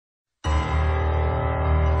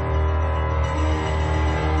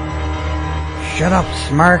Shut up,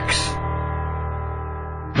 Smarks.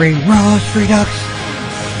 Ring Ross Redux.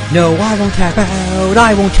 No, I won't tap out.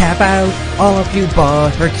 I won't tap out. All of you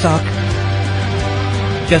bastards suck.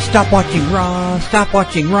 Just stop watching Raw. Stop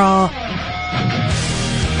watching Raw.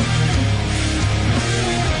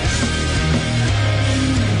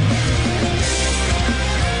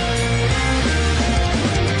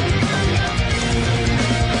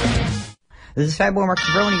 This is Fat Boy Mark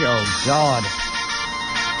Cabroni. Oh, God.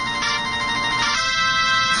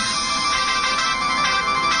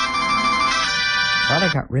 Thought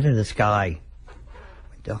I got rid of this guy.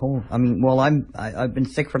 I've been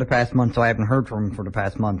sick for the past month, so I haven't heard from him for the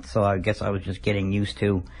past month, so I guess I was just getting used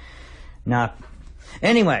to not...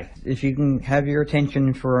 Anyway, if you can have your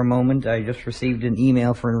attention for a moment, I just received an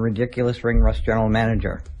email from a ridiculous Ring Rust general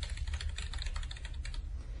manager.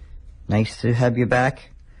 Nice to have you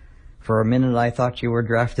back. For a minute I thought you were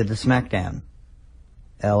drafted to SmackDown.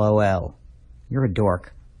 LOL. You're a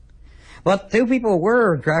dork. But two people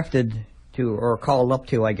were drafted to, or called up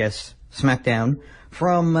to, I guess, SmackDown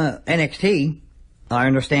from NXT. I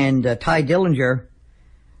understand Ty Dillinger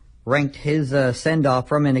ranked his send-off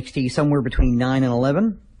from NXT somewhere between 9 and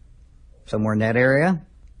 11. Somewhere in that area.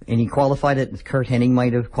 And he qualified it. Kurt Hennig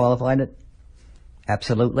might have qualified it.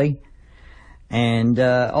 Absolutely. And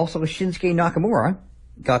also Shinsuke Nakamura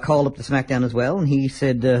got called up to SmackDown as well, and he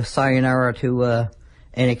said sayonara to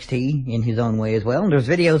NXT in his own way as well. And there's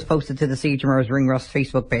videos posted to the CHMR's Ring Rust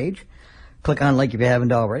Facebook page. Click on like if you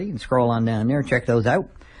haven't already, and scroll on down there, check those out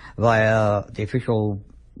via the official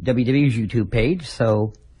WWE's YouTube page,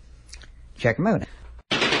 so check them out.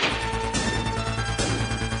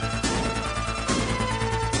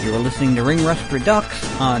 You're listening to Ring Rust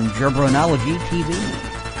Redux on Jabronology TV.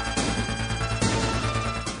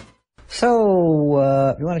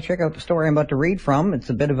 So, if you want to check out the story I'm about to read from, it's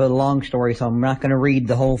a bit of a long story, so I'm not going to read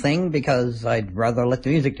the whole thing because I'd rather let the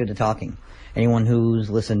music do the talking. Anyone who's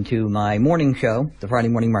listened to my morning show, the Friday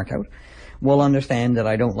Morning Markout, will understand that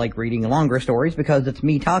I don't like reading longer stories because it's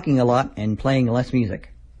me talking a lot and playing less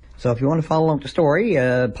music. So if you want to follow along the story,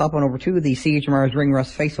 pop on over to the CHMR's Ring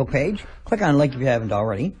Rust Facebook page, click on like if you haven't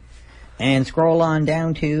already, and scroll on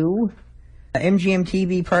down to MGM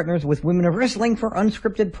TV partners with Women of Wrestling for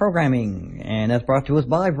unscripted programming, and that's brought to us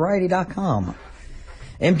by Variety.com.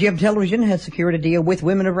 MGM Television has secured a deal with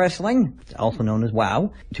Women of Wrestling, also known as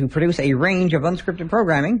WOW, to produce a range of unscripted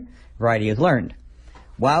programming, Variety has learned.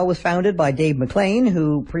 WOW was founded by Dave McClain,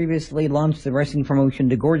 who previously launched the wrestling promotion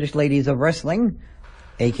The Gorgeous Ladies of Wrestling,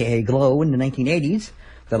 aka Glow, in the 1980s.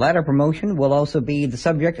 The latter promotion will also be the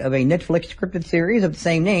subject of a Netflix scripted series of the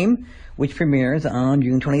same name, which premieres on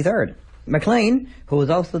June 23rd. McClain, who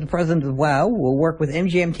is also the president of WOW, will work with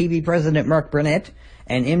MGM TV president Mark Burnett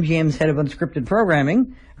and MGM's head of unscripted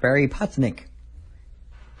programming, Barry Potsnick.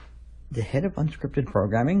 The head of unscripted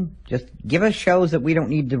programming? Just give us shows that we don't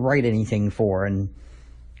need to write anything for and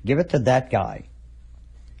give it to that guy.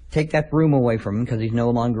 Take that broom away from him because he's no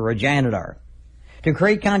longer a janitor. To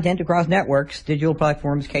create content across networks, digital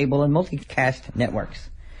platforms, cable, and multicast networks.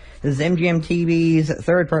 This is MGM TV's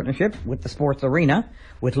third partnership with the sports arena,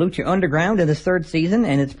 with Lucha Underground in its third season,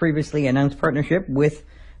 and its previously announced partnership with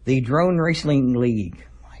the Drone Racing League.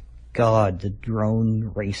 My God, the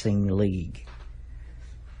Drone Racing League.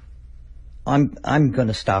 I'm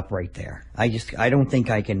gonna stop right there. I don't think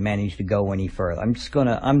I can manage to go any further.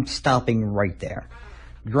 I'm stopping right there.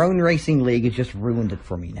 Drone Racing League has just ruined it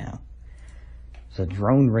for me now. So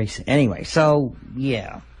drone racing. Anyway, so,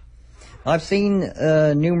 yeah. I've seen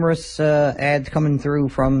numerous ads coming through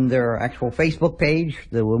from their actual Facebook page,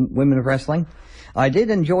 the Women of Wrestling. I did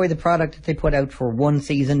enjoy the product that they put out for one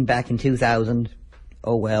season back in 2000.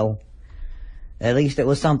 Oh well. At least it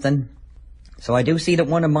was something. So I do see that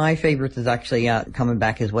one of my favorites is actually coming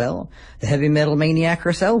back as well. The heavy metal maniac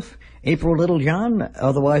herself, April Littlejohn,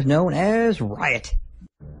 otherwise known as Riot.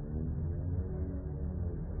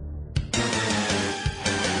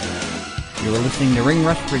 You're listening to Ring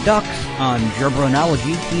Rust Redux on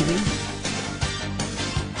Jabronology TV.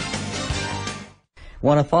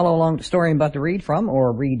 Want to follow along the story I'm about to read from,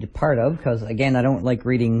 or read part of, because again, I don't like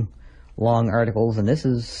reading long articles, and this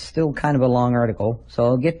is still kind of a long article, so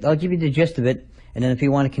I'll give you the gist of it, and then if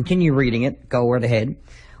you want to continue reading it, go right ahead,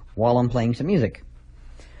 while I'm playing some music.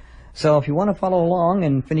 So if you want to follow along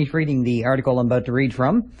and finish reading the article I'm about to read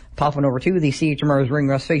from, pop on over to the CHMR's Ring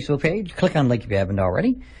Rust Facebook page, click on like if you haven't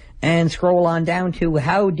already, and scroll on down to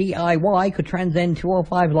How DIY Could Transcend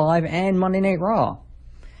 205 Live and Monday Night Raw.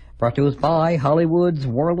 Brought to us by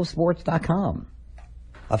Hollywood'sWorldOfSports.com.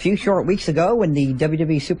 A few short weeks ago, when the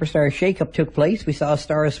WWE Superstar Shakeup took place, we saw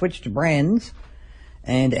stars switch to brands,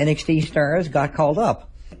 and NXT stars got called up.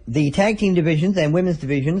 The tag team divisions and women's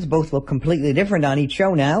divisions both look completely different on each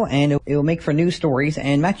show now, and it will make for new stories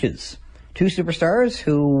and matches. Two superstars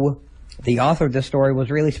who the author of this story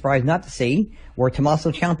was really surprised not to see were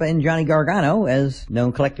Tommaso Ciampa and Johnny Gargano, as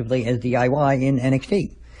known collectively as DIY in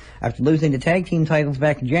NXT. After losing the tag team titles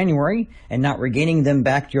back in January and not regaining them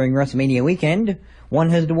back during WrestleMania weekend,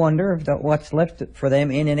 one has to wonder what's left for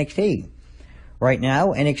them in NXT. Right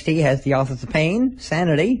now, NXT has the Authors of Pain,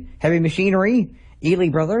 Sanity, Heavy Machinery, Ely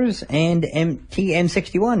Brothers, and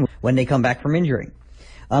TM61 when they come back from injury.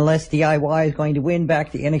 Unless DIY is going to win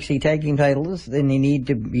back the NXT tag team titles, then they need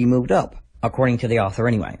to be moved up, according to the author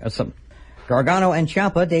anyway. Gargano and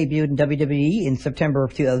Ciampa debuted in WWE in September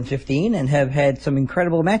of 2015 and have had some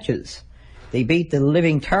incredible matches. They beat the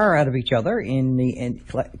living tar out of each other in the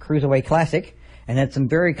Cruiserweight Classic and had some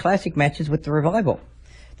very classic matches with the Revival.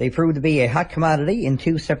 They proved to be a hot commodity in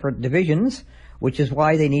two separate divisions, which is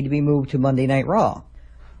why they need to be moved to Monday Night Raw.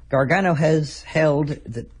 Gargano has held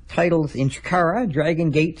the titles in Chikara, Dragon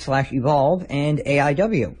Gate / Evolve, and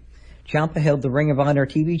AIW. Ciampa held the Ring of Honor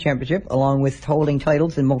TV Championship, along with holding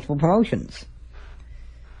titles in multiple promotions.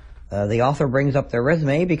 The author brings up their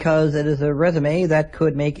resume because it is a resume that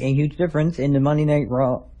could make a huge difference in the Monday Night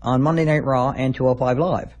Raw and 205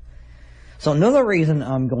 Live. So another reason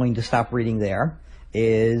I'm going to stop reading there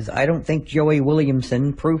is I don't think Joey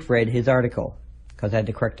Williamson proofread his article, because I had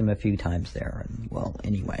to correct him a few times there. And, well,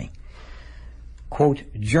 anyway. Quote,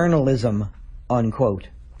 journalism, unquote.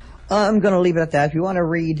 I'm going to leave it at that. If you want to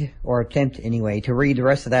read, or attempt anyway, to read the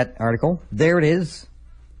rest of that article, there it is.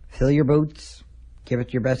 Fill your boots, give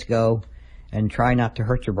it your best go, and try not to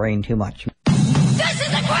hurt your brain too much. This is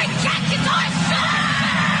the Great Cat Guitar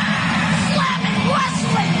Slam and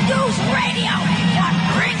Wrestling News Radio on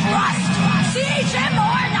Ring Rust,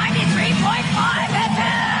 CHMR 93.5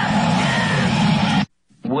 FM.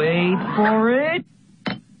 Wait for it.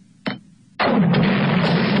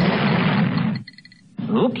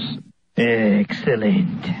 Oops.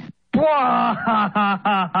 Excellent.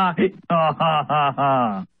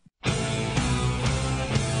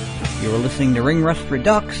 You're listening to Ring Rust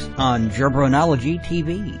Redux on Gerbranology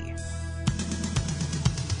TV.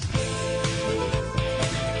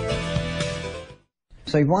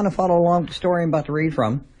 So if you want to follow along with the story I'm about to read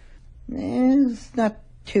from, it's not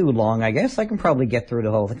too long, I guess. I can probably get through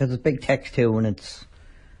the whole thing, because it's big text too, and it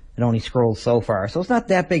only scrolls so far. So it's not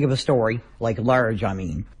that big of a story, like large, I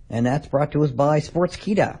mean. And that's brought to us by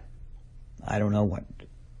Sportskeeda. I don't know what.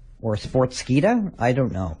 Or Sportskeeda? I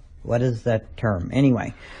don't know. What is that term?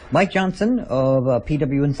 Anyway, Mike Johnson of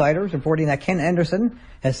PW Insider is reporting that Ken Anderson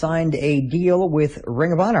has signed a deal with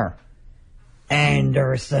Ring of Honor.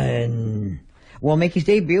 Anderson will make his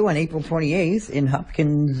debut on April 28th in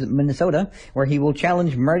Hopkins, Minnesota, where he will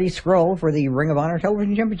challenge Marty Scurll for the Ring of Honor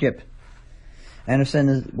Television Championship.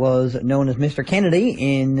 Anderson was known as Mr. Kennedy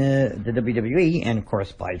in the WWE, and of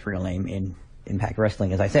course by his real name in Impact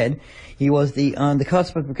Wrestling, as I said. He was on the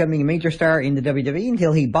cusp of becoming a major star in the WWE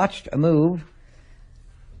until he botched a move,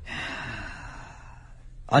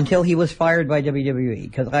 until he was fired by WWE,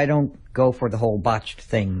 because I don't go for the whole botched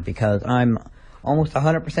thing, because I'm almost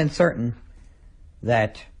 100% certain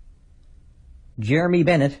that Jeremy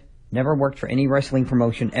Bennett never worked for any wrestling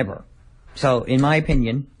promotion ever. So, in my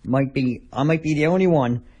opinion, I might be the only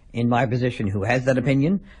one in my position who has that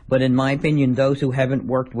opinion, but in my opinion, those who haven't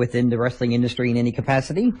worked within the wrestling industry in any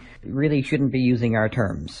capacity really shouldn't be using our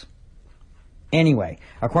terms. Anyway,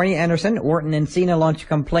 according to Anderson, Orton and Cena launched a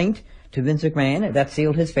complaint to Vince McMahon that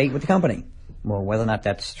sealed his fate with the company. Well, whether or not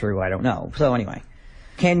that's true, I don't know. So anyway,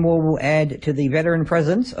 Ken will add to the veteran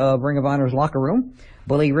presence of Ring of Honor's locker room.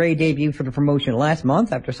 Bully Ray debuted for the promotion last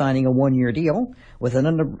month after signing a one-year deal. With a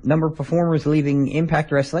number of performers leaving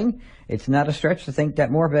Impact Wrestling, it's not a stretch to think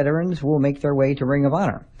that more veterans will make their way to Ring of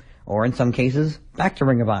Honor, or in some cases, back to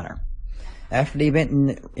Ring of Honor. After the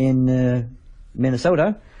event in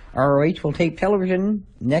Minnesota, ROH will tape television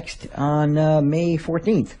next on May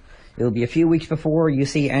 14th. It will be a few weeks before you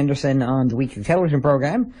see Anderson on the weekly television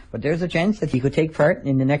program, but there's a chance that he could take part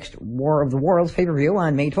in the next War of the Worlds pay-per-view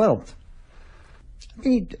on May 12th.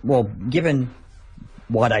 Well, given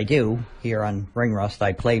what I do here on Ring Rust,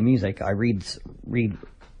 I play music. I read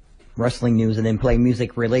wrestling news and then play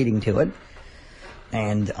music relating to it.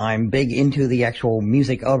 And I'm big into the actual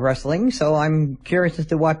music of wrestling, so I'm curious as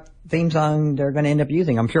to what theme song they're going to end up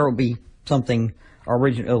using. I'm sure it'll be something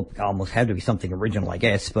original. It'll almost have to be something original, I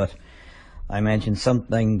guess, but I imagine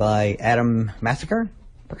something by Adam Massacre,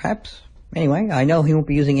 perhaps. Anyway, I know he won't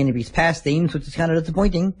be using any of his past themes, which is kind of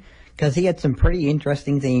disappointing, because he had some pretty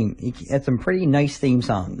interesting he had some pretty nice theme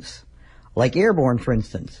songs. Like Airborne, for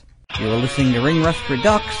instance. You're listening to Ring Rust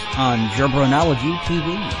Redux on Jabronology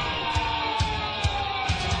TV.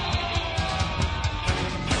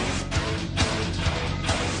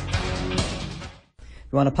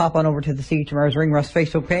 You want to pop on over to the CHMR's Ring Rust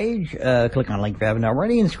Facebook page, click on the link if you haven't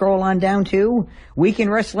already, and scroll on down to Week in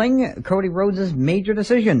Wrestling, Cody Rhodes' Major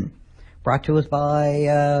Decision, brought to us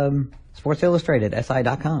by Sports Illustrated,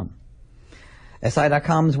 SI.com.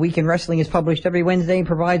 SI.com's Week in Wrestling is published every Wednesday and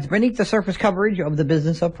provides beneath-the-surface coverage of the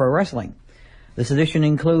business of pro wrestling. This edition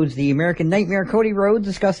includes the American Nightmare Cody Rhodes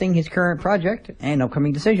discussing his current project and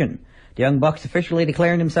upcoming decision, the Young Bucks officially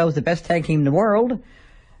declaring themselves the best tag team in the world,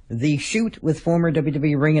 the Shoot with former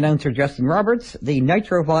WWE ring announcer Justin Roberts, the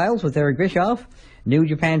Nitro Files with Eric Bischoff, New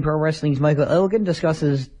Japan Pro Wrestling's Michael Elgin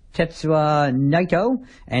discusses Tetsuya Naito,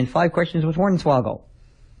 and 5 Questions with Hornswoggle.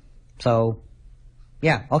 So,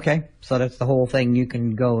 yeah, okay. So that's the whole thing. You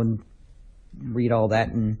can go and read all that,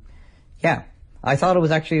 and yeah. I thought it was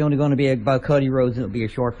actually only going to be about Cody Rhodes, and it would be a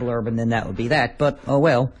short blurb, and then that would be that, but oh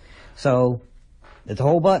well. So, it's a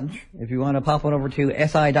whole bunch. If you want to pop on over to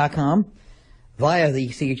SI.com via the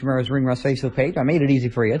CHMR's Ring Rust Facebook page, I made it easy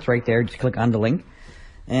for you. It's right there. Just click on the link,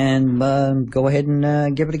 and go ahead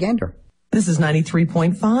and give it a gander. This is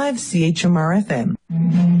 93.5 CHMR FM.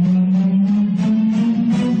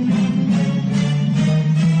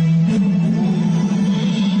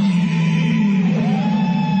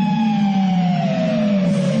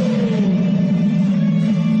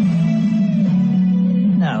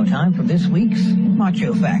 Now, time for this week's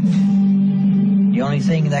Macho Fact. The only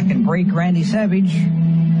thing that can break Randy Savage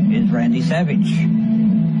is Randy Savage.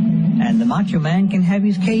 And the Macho Man can have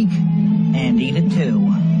his cake and eat it too.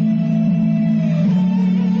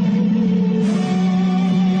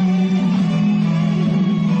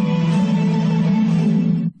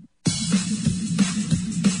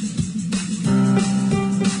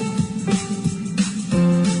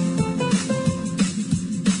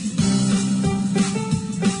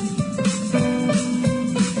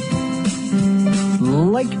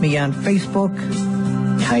 Like me on Facebook,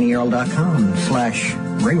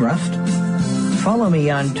 tinyurl.com/ringrust. Follow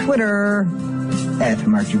me on Twitter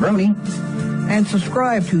 @MarkJabroni, and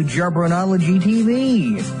subscribe to Jabronology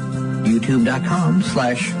TV,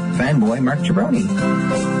 youtube.com/fanboymarkjabroni.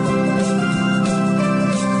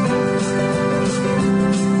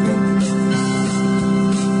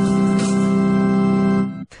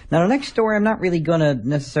 Now, the next story I'm not really going to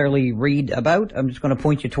necessarily read about. I'm just going to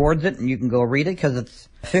point you towards it, and you can go read it, because it's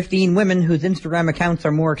 15 women whose Instagram accounts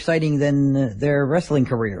are more exciting than their wrestling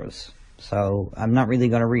careers. So, I'm not really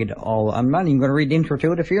going to read all. I'm not even going to read the intro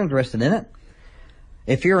to it if you're interested in it.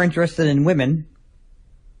 If you're interested in women,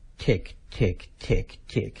 tick, tick, tick,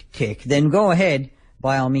 tick, tick, then go ahead,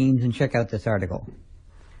 by all means, and check out this article.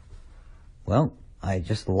 Well, I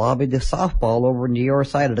just lobbied the softball over into your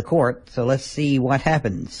side of the court, so let's see what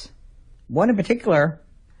happens. One in particular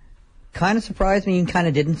kind of surprised me and kind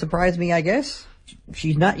of didn't surprise me, I guess.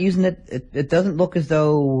 She's not using it. It doesn't look as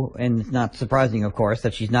though, and it's not surprising, of course,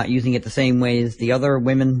 that she's not using it the same way as the other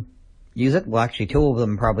women use it. Well, actually, 2 of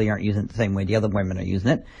them probably aren't using it the same way the other women are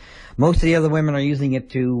using it. Most of the other women are using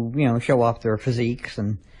it to, show off their physiques,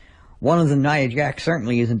 and one of them, Nia Jax,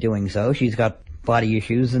 certainly isn't doing so. She's got body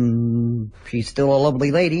issues, and she's still a lovely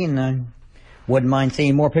lady, and I wouldn't mind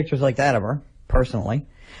seeing more pictures like that of her, personally.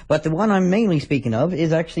 But the one I'm mainly speaking of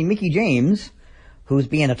is actually Mickie James, who's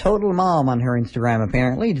being a total mom on her Instagram,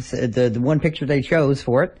 apparently. The one picture they chose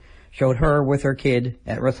for it showed her with her kid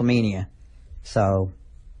at WrestleMania. So,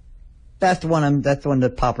 that's the one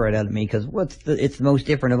that popped right out at me, because it's the most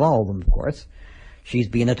different of all of them, of course. She's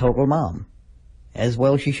being a total mom. As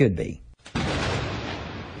well she should be.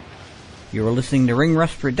 You're listening to Ring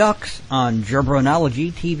Rust Redux on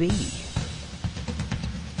Jabronology TV.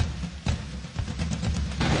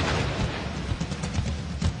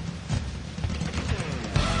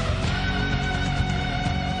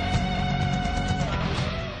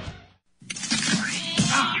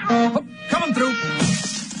 Coming through.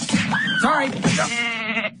 Sorry.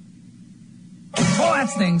 Oh, that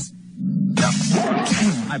stings.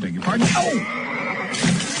 I beg your pardon.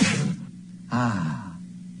 Oh.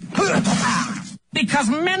 Because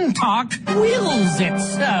men talk wills it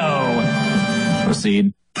so.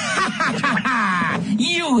 Proceed.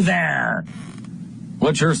 You there.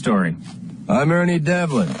 What's your story? I'm Ernie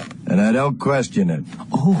Devlin, and I don't question it.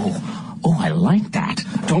 Oh, I like that.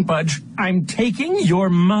 Don't budge. I'm taking your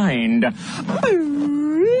mind.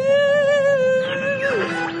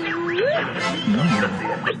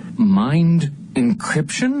 Mind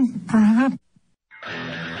encryption, perhaps?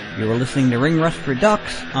 You're listening to Ring Rust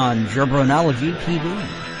Redux on Jabronology TV.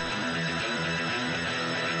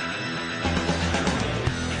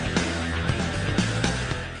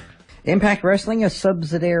 Impact Wrestling, a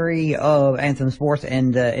subsidiary of Anthem Sports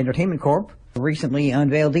and Entertainment Corp., recently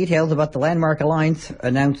unveiled details about the landmark alliance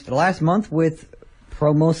announced last month with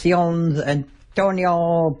Promociones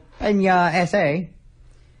Antonio Peña S.A.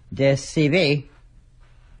 de CV.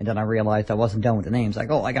 And then I realized I wasn't done with the names. I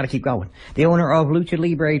gotta keep going. The owner of Lucha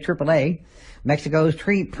Libre AAA, Mexico's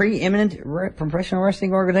preeminent professional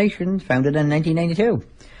wrestling organization, founded in 1992.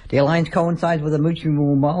 The alliance coincides with a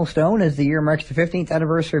mutual milestone as the year marks the 15th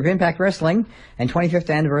anniversary of Impact Wrestling and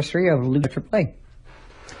 25th anniversary of Lucha AAA.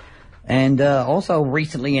 And also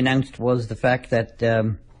recently announced was the fact that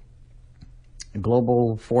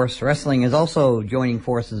Global Force Wrestling is also joining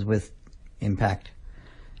forces with Impact.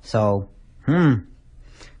 So,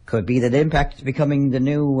 could be that Impact is becoming the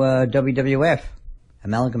new WWF,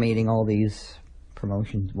 amalgamating all these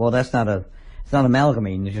promotions. Well, it's not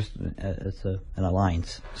amalgamating, it's just an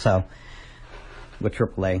alliance. So, with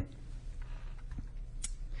AAA.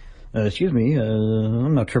 Excuse me,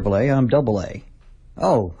 I'm not AAA, I'm AA.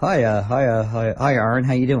 Oh, hi, Aaron,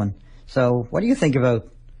 how you doing? So, what do you think about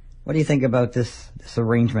this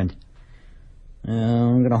arrangement?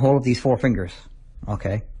 I'm gonna hold up these 4 fingers.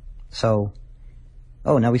 Okay. So,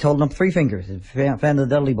 now he's holding up 3 fingers. He's a fan of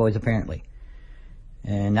the Dudley Boys, apparently.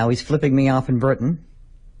 And now he's flipping me off in Britain.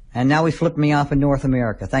 And now he's flipping me off in North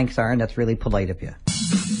America. Thanks, Aaron. That's really polite of you.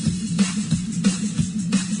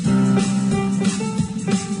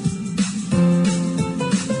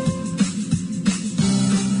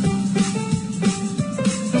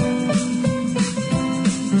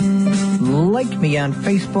 Like me on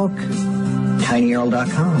Facebook,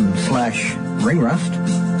 tinyurl.com/ringrust.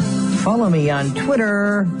 Follow me on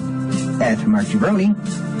Twitter @MarkJabroni.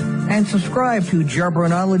 And subscribe to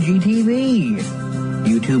Jarbronology TV,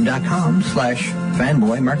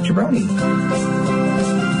 youtube.com/fanboymarkjabroni.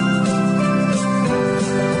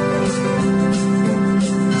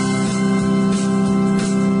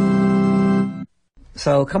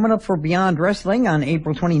 So coming up for Beyond Wrestling on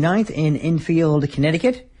April 29th in Enfield,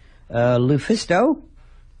 Connecticut, Lufisto,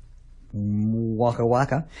 Waka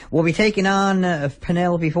Waka, will be taking on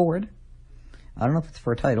Penelope Ford. I don't know if it's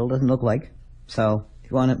for a title, doesn't look like. So if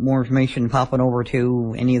you want more information, pop on over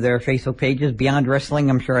to any of their Facebook pages. Beyond Wrestling,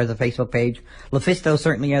 I'm sure, has a Facebook page. Lufisto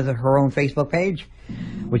certainly has her own Facebook page,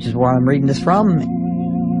 which is where I'm reading this from.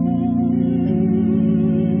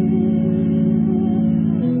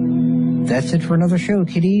 That's it for another show,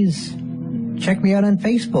 kiddies. Check me out on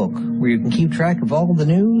Facebook, where you can keep track of all the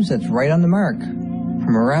news that's right on the mark,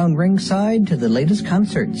 from around ringside to the latest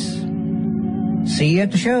concerts. See you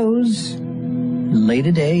at the shows.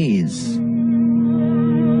 Later days.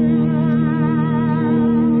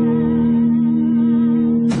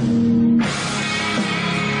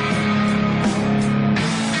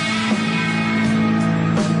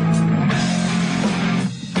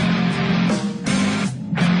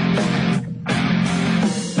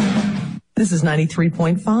 This is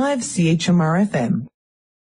 93.5 CHMR FM.